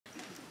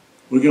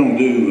We're going to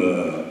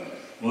do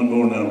one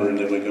more number, and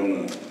then we're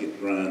going to get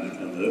Brian to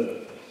come up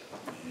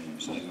and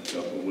sing a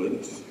couple with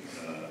us.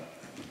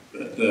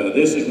 But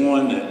this is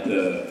one that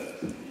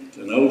it's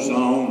an old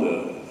song.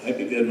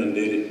 Happy Goodman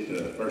did it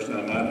the first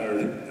time I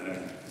heard it.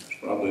 It's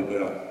probably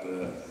about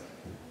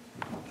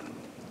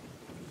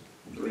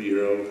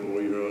 3-year-old,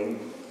 4-year-old.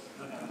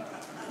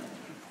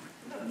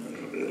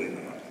 Really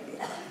not.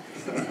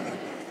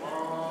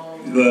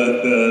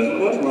 But it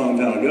was a long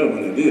time ago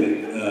when they did it.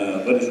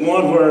 But it's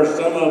one where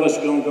some of us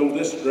are going to go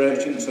this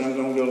direction, some are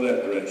going to go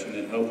that direction,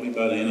 and hopefully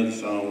by the end of the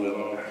song we'll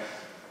all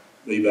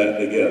be back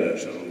together.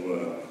 So,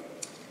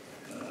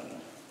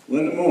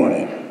 in the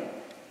morning,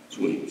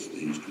 sweeps the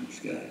eastern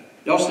sky.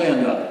 Y'all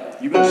stand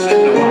up. You've been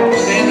sitting a while.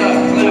 Stand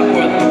up, clap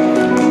with us.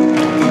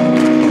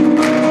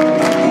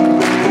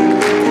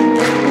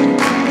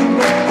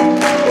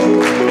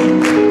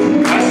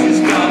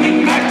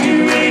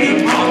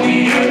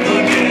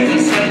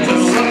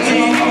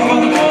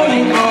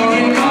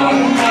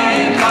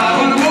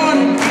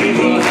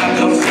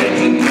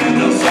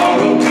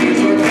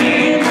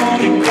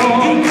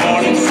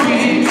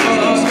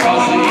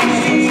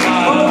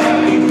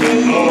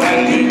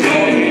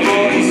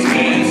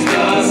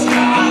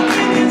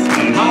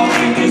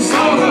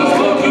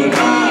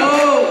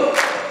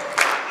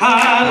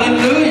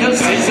 Hallelujah,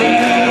 says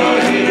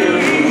that here,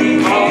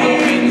 moving all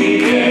up in the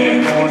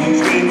air. Morning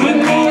sweet, when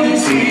morning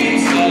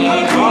seems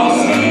across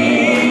the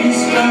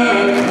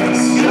eastern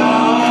sky.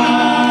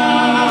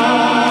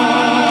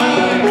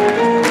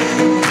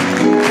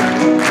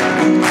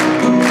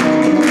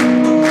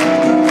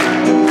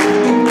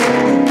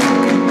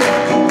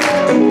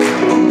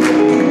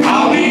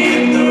 I'll be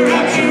in the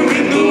rapture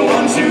with the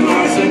ones who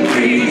are set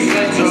free.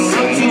 Let's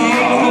look to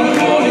all the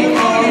morning,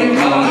 morning,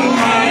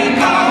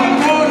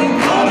 morning, morning,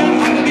 morning.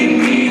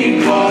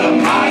 What a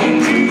mighty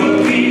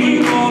jubilee,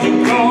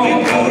 when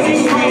morning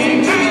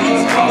swings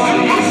across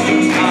the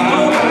eastern sky.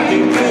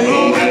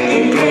 Oh, let the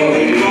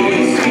glory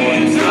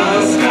sings the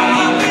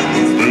sky.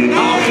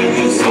 I'll bid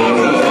the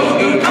sorrow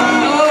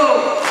goodbye.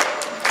 Oh,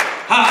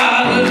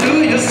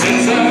 hallelujah,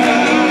 since I'm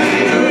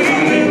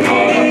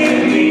caught up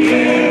in the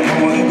air.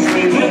 Morning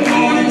sweet, when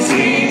morning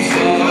seems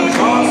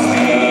across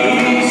the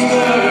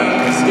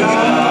eastern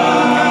sky.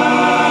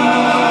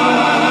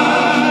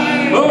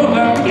 Oh,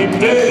 happy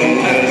day.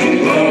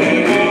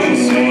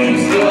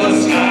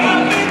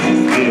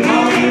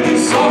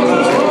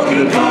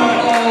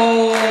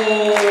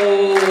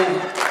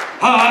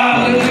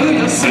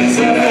 Hallelujah, since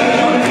that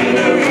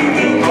here,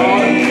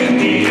 morning in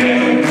the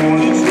air,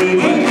 morning sweet,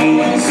 when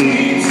morning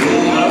seems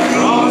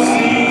across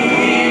the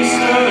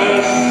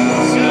eastern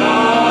sky.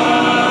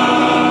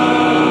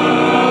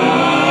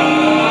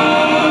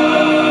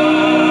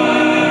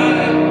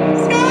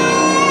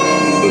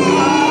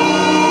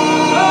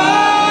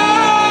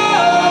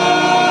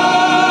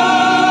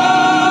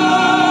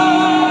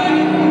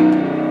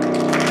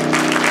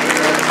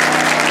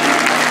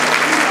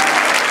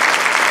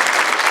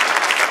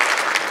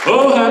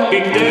 Oh, happy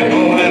day,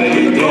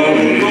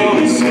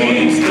 morning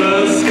sweeps the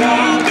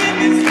sky.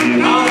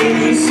 Now in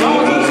this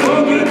song is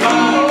for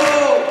goodbye.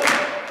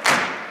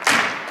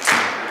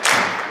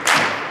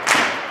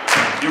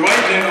 You're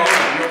waiting on it,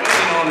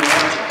 aren't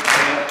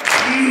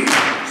you?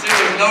 See,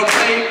 there's no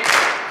tape.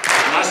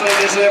 And I say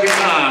this every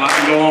time. I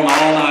can go on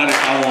all night if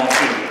I want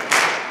to.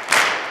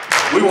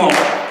 We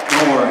won't.